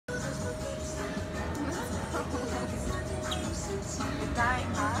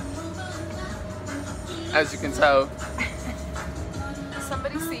as you can tell.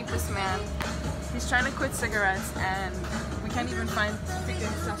 Somebody save this man. He's trying to quit cigarettes and we can't even find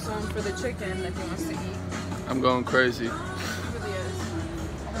freaking sazon for the chicken that he wants to eat. I'm going crazy. It really is.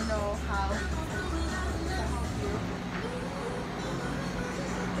 I don't know how to help you.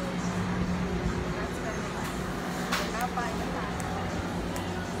 We're not buying the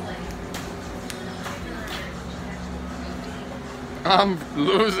I'm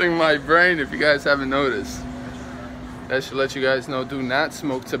losing my brain if you guys haven't noticed. That should let you guys know, do not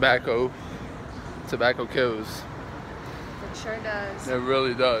smoke tobacco. Tobacco kills. It sure does. It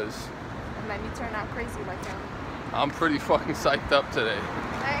really does. And then you turn out crazy like him. I'm pretty fucking psyched up today.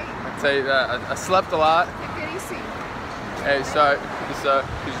 Hey, I tell you that. I slept a lot. take it easy. Hey, sorry. It's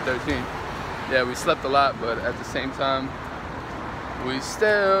PG-13. Yeah, we slept a lot, but at the same time, we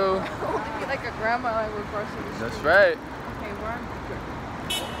still... Holding me like a grandma like we're crossing the street. That's right. Okay, we're on.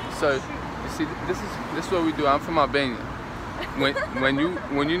 So, you see, this is what we do. I'm from Albania. When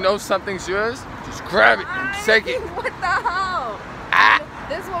you know something's yours, just grab it and take it. What the hell?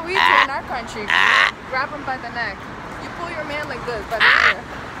 This is what we do in our country. Grab him by the neck. You pull your man like this by the ear.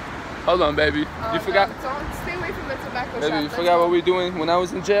 Hold on, baby. Oh, You forgot. No, don't stay away from the tobacco shop. Baby, you Let's forgot go. what we were doing when I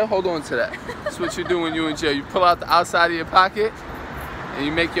was in jail? Hold on to that. That's what you do when you're in jail. You pull out the outside of your pocket and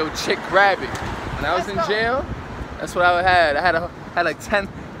you make your chick grab it. When I was in jail, that's what I had. I had like 10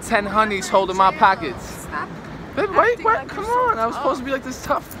 honeys holding my pockets. Stop. Baby, wait, Like come you're so on. I was supposed to be like this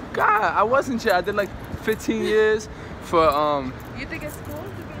tough guy. I was in jail. I did like 15 years for You think it's cool to be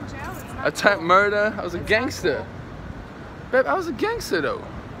in jail? It's not attempt cool. murder. I was a It's gangster. not Babe, I was a gangster though. cool.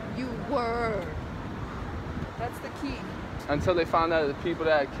 You were. That's the key. Until they found out that the people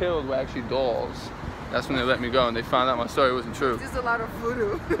that I killed were actually dolls. That's when they let me go and they found out my story wasn't true. There's a lot of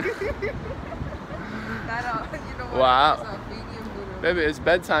voodoo. You know what? Wow. It's a medium voodoo. Baby, it's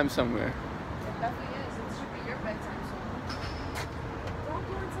bedtime somewhere. It definitely is. It should be your bedtime song. Don't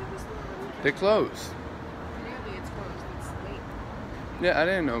go inside the store. They closed. Clearly it's closed. It's late. Yeah, I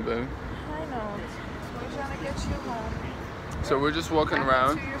didn't know, baby. I know. We're trying to get you home. So we're just walking Back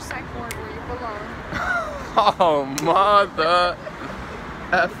around. into your psych ward where you belong. Oh, mother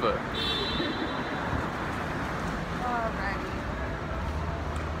effer. Alrighty.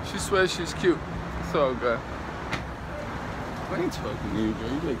 She swears she's cute. It's all good. I ain't talking to you, bro.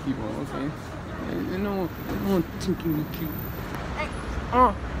 You better keep on, okay? Yeah, no one thinking you cute. Hey.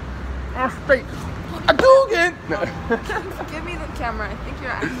 Straight. I do again. No. Give me the camera. I think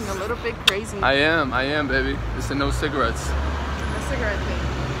you're acting a little bit crazy. I am, baby. It's a no cigarettes. The cigarette thing.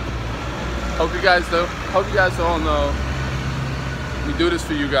 Hope you guys all know we do this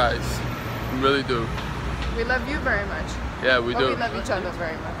for you guys. We really do. We love you very much. Yeah, we But do. we love each other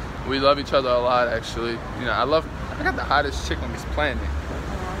very much. We love each other a lot, actually. You know, I got the hottest chick on this planet. Oh,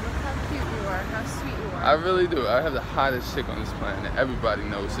 look how cute you are. How sweet you are. I really do. I have the hottest chick on this planet. Everybody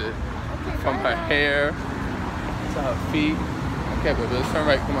knows it. Okay, From her bye. hair to her feet. Okay, baby, let's turn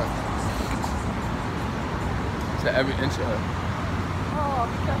right. Come on. To every inch of her. Oh,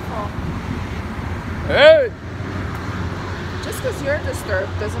 be careful. Hey! Just because you're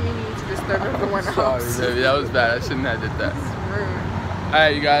disturbed doesn't mean you need to disturb everyone Sorry, else. baby. That was bad. I shouldn't have did that. This is rude.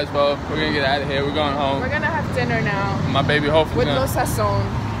 Alright, you guys. Well, we're going to get out of here. We're going home. We're gonna have dinner now My baby hopefully with gonna... no sazon.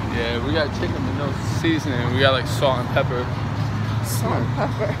 Yeah, we got chicken with no seasoning. We got like salt and pepper. Salt and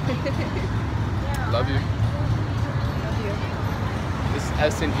pepper. Love you. Love you. This is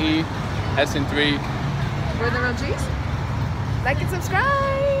S&E, SN3. We're the real G's. Like and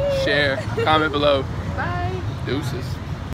subscribe. Share, comment below. Bye. Deuces.